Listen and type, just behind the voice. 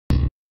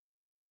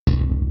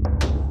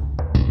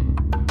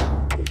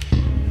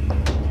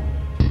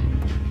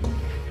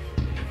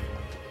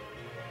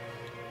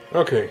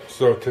Okay,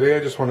 so today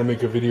I just want to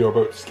make a video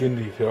about skin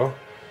detail.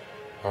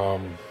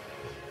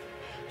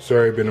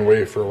 Sorry I've been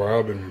away for a while,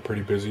 I've been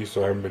pretty busy,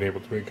 so I haven't been able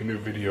to make a new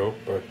video,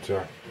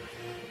 but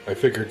I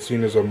figured,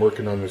 seeing as I'm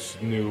working on this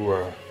new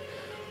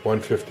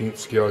 1/15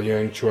 scale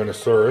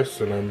Dinosaur,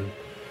 and I'm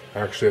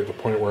actually at the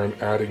point where I'm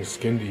adding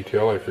skin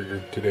detail, I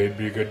figured today'd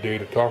be a good day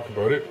to talk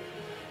about it.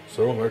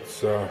 So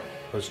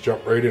let's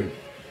jump right in.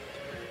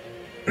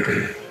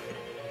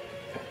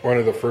 One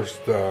of the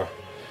first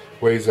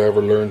ways I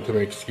ever learned to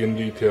make skin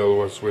detail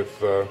was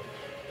with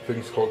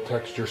things called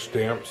texture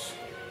stamps.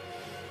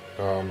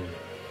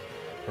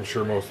 I'm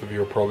sure most of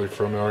you are probably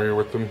familiar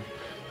with them.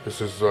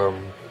 This is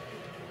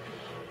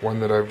one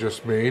that I've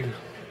just made.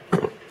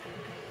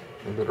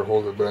 I better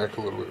hold it back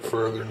a little bit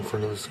further in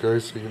front of this guy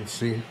so you can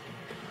see.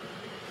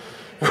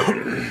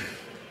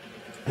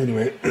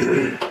 Anyway,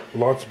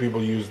 lots of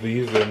people use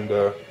these, and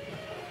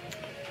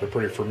they're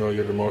pretty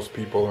familiar to most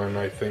people, and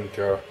I think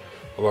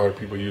a lot of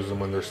people use them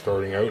when they're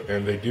starting out,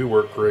 and they do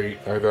work great.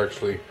 I've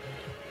actually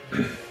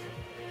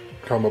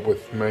come up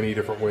with many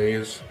different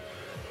ways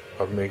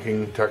of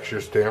making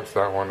texture stamps.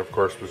 That one, of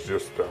course, was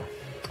just a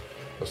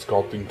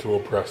sculpting tool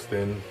pressed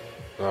in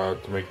to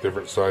make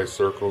different size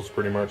circles,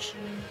 pretty much.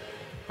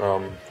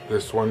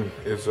 This one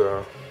is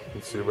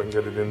let's see if I can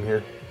get it in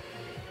here.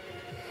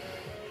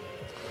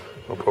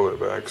 I'll pull it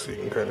back so you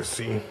can kind of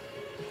see.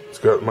 It's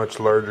got much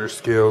larger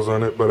scales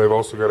on it, but I've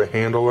also got a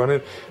handle on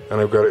it,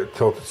 and I've got it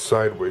tilted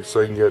sideways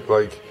so I can get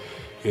like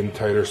in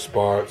tighter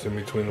spots in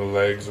between the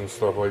legs and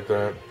stuff like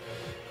that,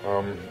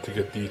 to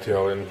get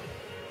detail in,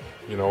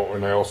 you know.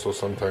 And I also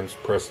sometimes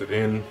press it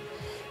in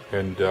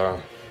and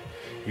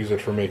use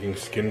it for making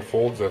skin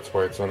folds. That's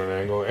why it's on an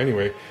angle.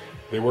 Anyway,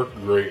 they work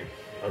great.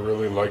 I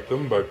really like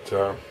them, but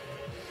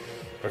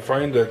I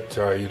find that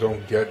you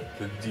don't get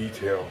the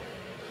detail,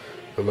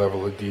 the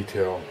level of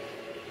detail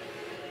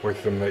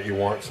with them that you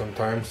want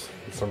sometimes.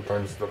 And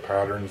sometimes the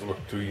patterns look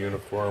too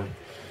uniform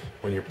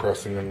when you're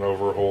pressing them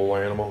over a whole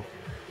animal.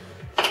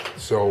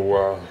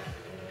 So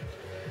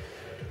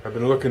I've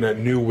been looking at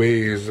new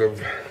ways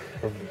of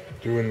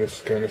doing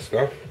this kind of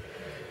stuff,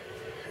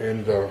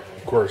 and of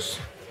course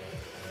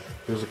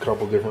there's a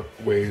couple different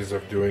ways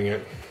of doing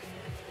it.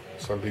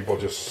 Some people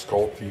just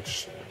sculpt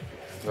each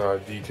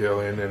detail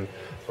in, and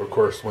of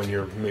course when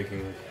you're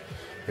making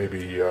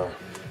maybe you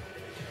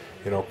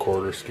know,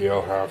 quarter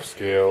scale, half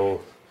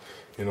scale,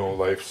 you know,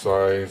 life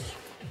size,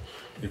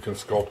 you can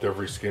sculpt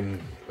every skin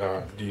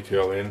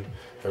detail in,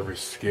 every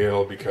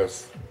scale,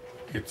 because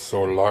it's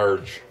so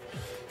large.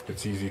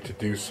 It's easy to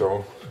do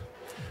so.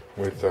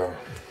 With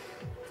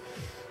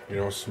you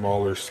know,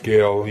 smaller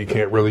scale, you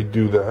can't really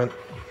do that.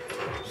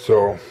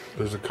 So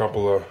there's a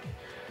couple of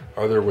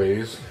other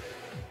ways,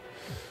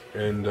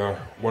 and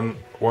one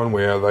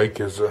way I like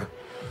is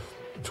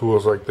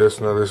tools like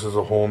this. Now this is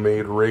a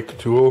homemade rake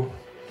tool.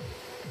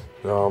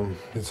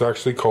 It's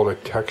actually called a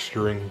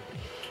texturing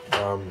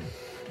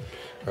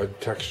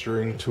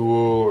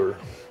tool,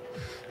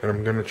 and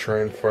I'm gonna try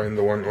and find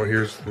the one. Well,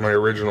 here's my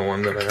original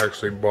one that I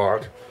actually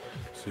bought,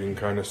 so you can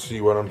kind of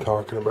see what I'm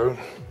talking about.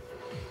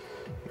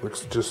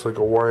 Looks just like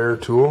a wire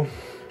tool.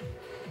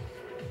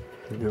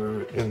 Get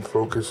it in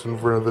focus in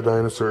front of the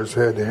dinosaur's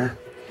head here.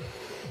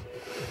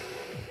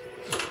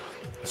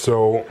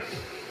 So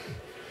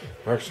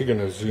I'm actually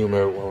gonna zoom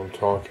out while I'm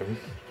talking,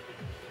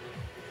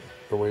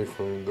 away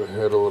from the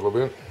head a little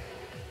bit.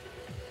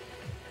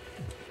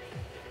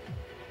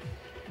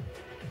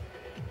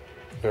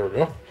 There we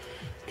go.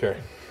 Okay.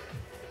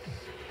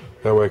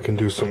 That way I can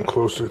do some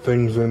closer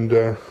things.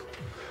 And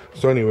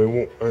so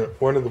anyway,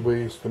 one of the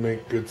ways to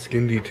make good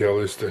skin detail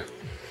is to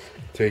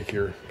take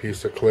your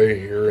piece of clay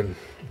here and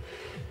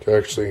to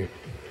actually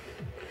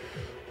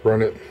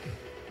run it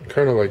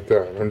kind of like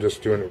that. I'm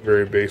just doing it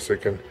very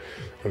basic, and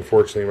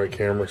unfortunately my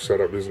camera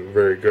setup isn't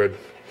very good,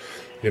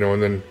 you know,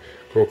 and then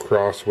go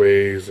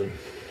crossways, and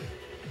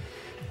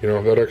you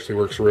know, that actually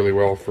works really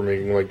well for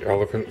making like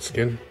elephant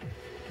skin,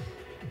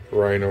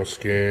 rhino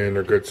skin,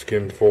 or good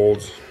skin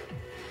folds.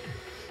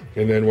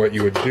 And then what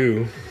you would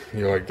do,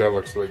 you're like, that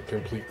looks like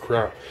complete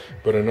crap,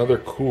 but another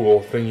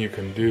cool thing you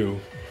can do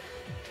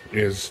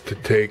is to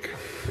take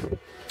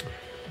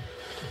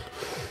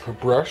a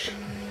brush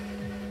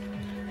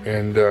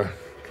and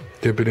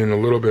dip it in a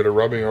little bit of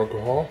rubbing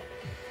alcohol.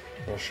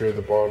 I'll show you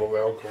the bottle of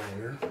alcohol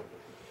here.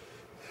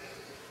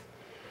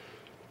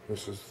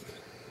 This is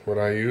what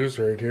I use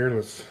right here.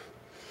 Let's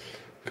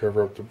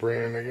cover up the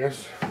brand, I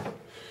guess.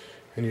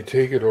 And you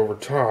take it over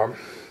top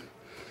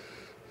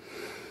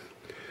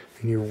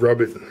and you rub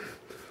it.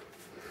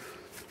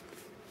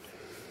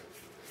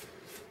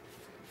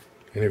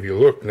 And if you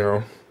look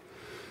now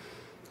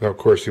of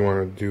course you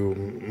want to do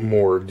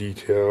more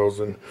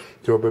details and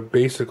do it, but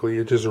basically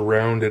it just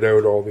rounded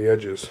out all the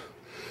edges.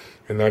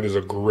 And that is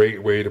a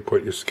great way to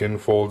put your skin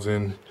folds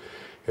in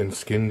and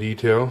skin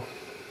detail.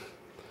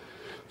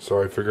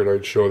 So I figured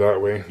I'd show that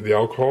way. The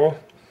alcohol,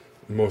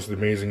 the most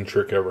amazing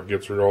trick ever.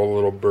 Gets rid of all the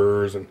little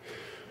burrs and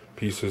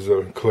pieces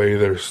of clay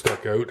that are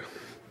stuck out.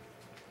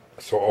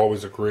 So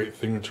always a great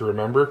thing to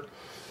remember.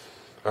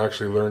 I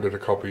actually learned it a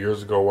couple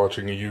years ago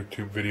watching a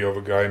YouTube video of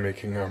a guy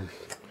making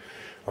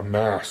a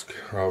mask,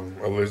 a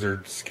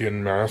lizard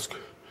skin mask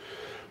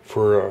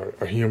for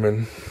a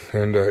human,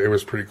 and it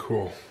was pretty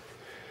cool.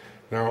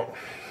 Now,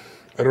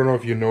 I don't know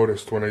if you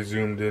noticed when I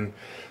zoomed in,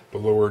 the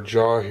lower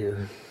jaw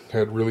here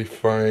had really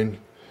fine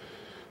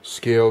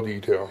scale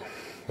detail.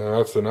 Now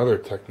that's another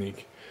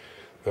technique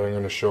that I'm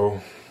going to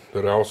show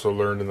that I also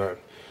learned in that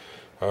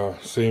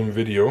same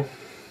video,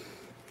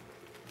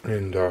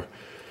 and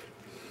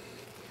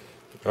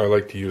I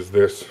like to use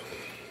this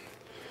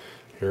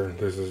here.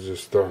 This is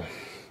just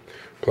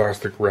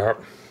plastic wrap,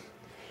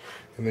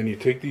 and then you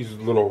take these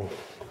little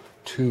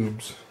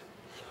tubes.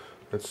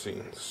 Let's see,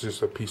 it's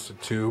just a piece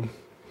of tube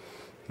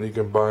that you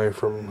can buy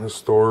from the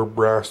store,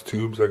 brass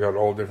tubes. I got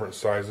all different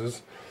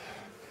sizes.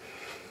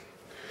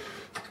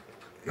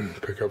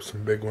 Pick up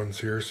some big ones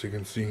here so you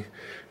can see.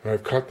 And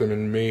I've cut them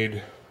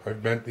and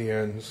I've bent the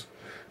ends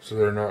so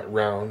they're not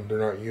round, they're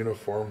not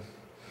uniform,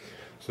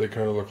 so they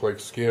kind of look like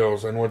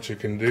scales. And what you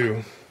can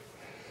do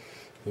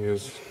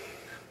is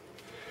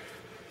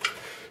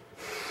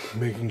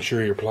making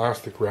sure your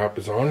plastic wrap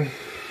is on.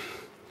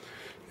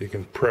 You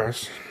can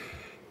press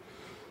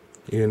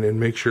in and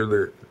make sure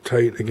they're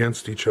tight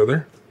against each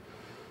other.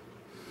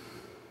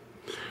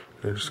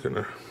 I'm just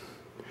gonna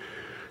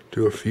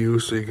do a few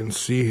so you can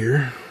see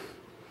here.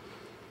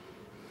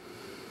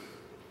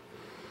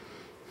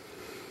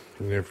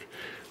 And if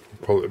you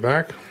pull it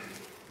back,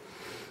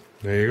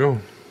 there you go.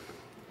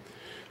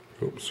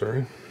 Oops,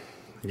 sorry.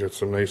 You got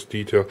some nice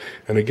detail.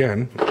 And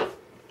again,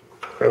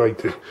 I like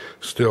to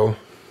still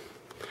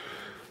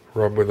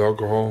rub with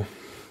alcohol,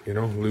 you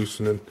know,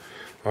 loosen it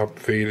up,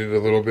 fade it a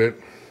little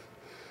bit,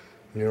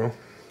 you know.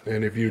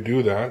 And if you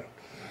do that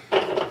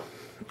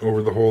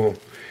over the whole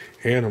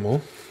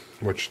animal,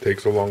 which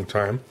takes a long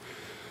time,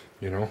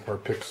 you know, or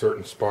pick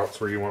certain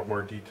spots where you want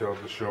more detail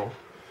to show,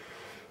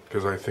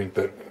 because I think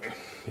that,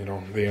 you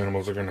know, the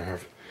animals are going to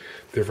have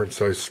different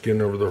size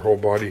skin over their whole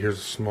body. Here's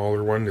a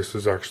smaller one. This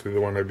is actually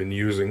the one I've been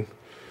using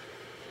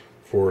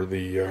for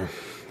the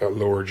that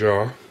lower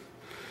jaw.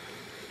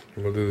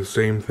 And we'll do the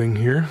same thing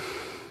here,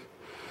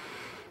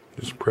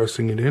 just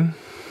pressing it in.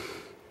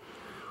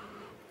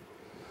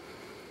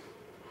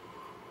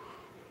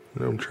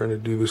 And I'm trying to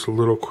do this a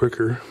little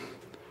quicker.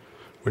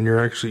 When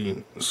you're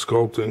actually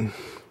sculpting,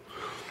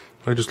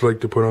 I just like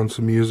to put on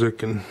some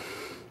music and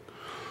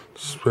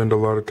spend a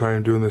lot of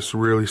time doing this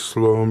really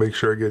slow. Make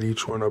sure I get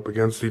each one up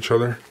against each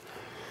other.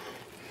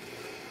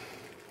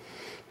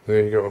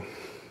 There you go.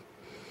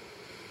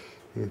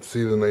 You can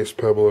see the nice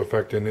pebble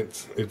effect, and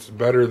it's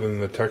better than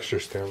the texture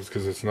stamps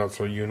because it's not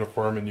so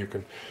uniform, and you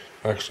can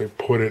actually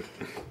put it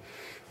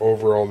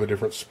over all the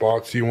different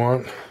spots you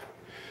want.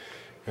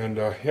 And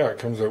yeah, it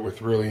comes out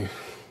with really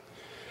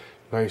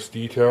nice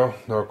detail.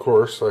 Now, of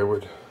course, I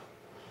would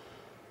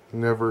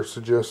never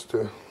suggest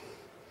to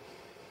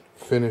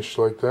finish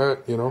like that,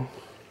 you know.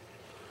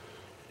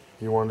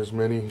 You want as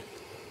many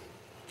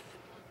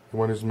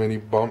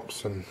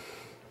bumps and,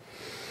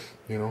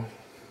 you know,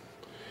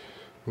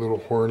 little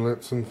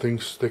hornlets and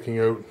things sticking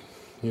out,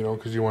 you know,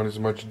 because you want as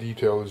much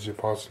detail as you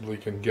possibly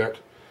can get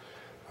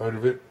out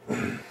of it.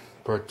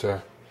 But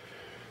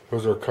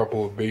those are a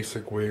couple of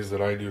basic ways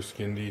that I do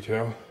skin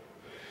detail.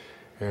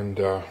 And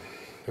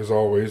as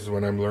always,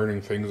 when I'm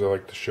learning things, I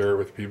like to share it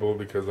with people,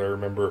 because I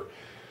remember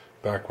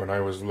back when I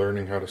was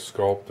learning how to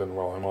sculpt, and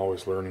well, I'm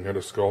always learning how to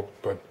sculpt,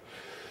 but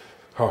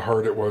how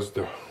hard it was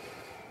to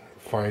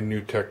find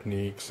new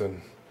techniques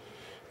and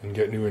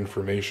get new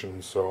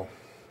information. So,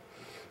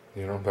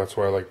 you know, that's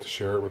why I like to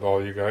share it with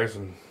all you guys,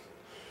 and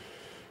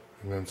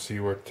then see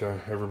what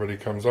everybody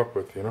comes up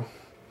with, you know.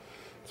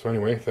 So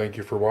anyway, thank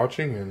you for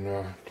watching,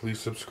 and please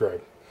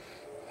subscribe.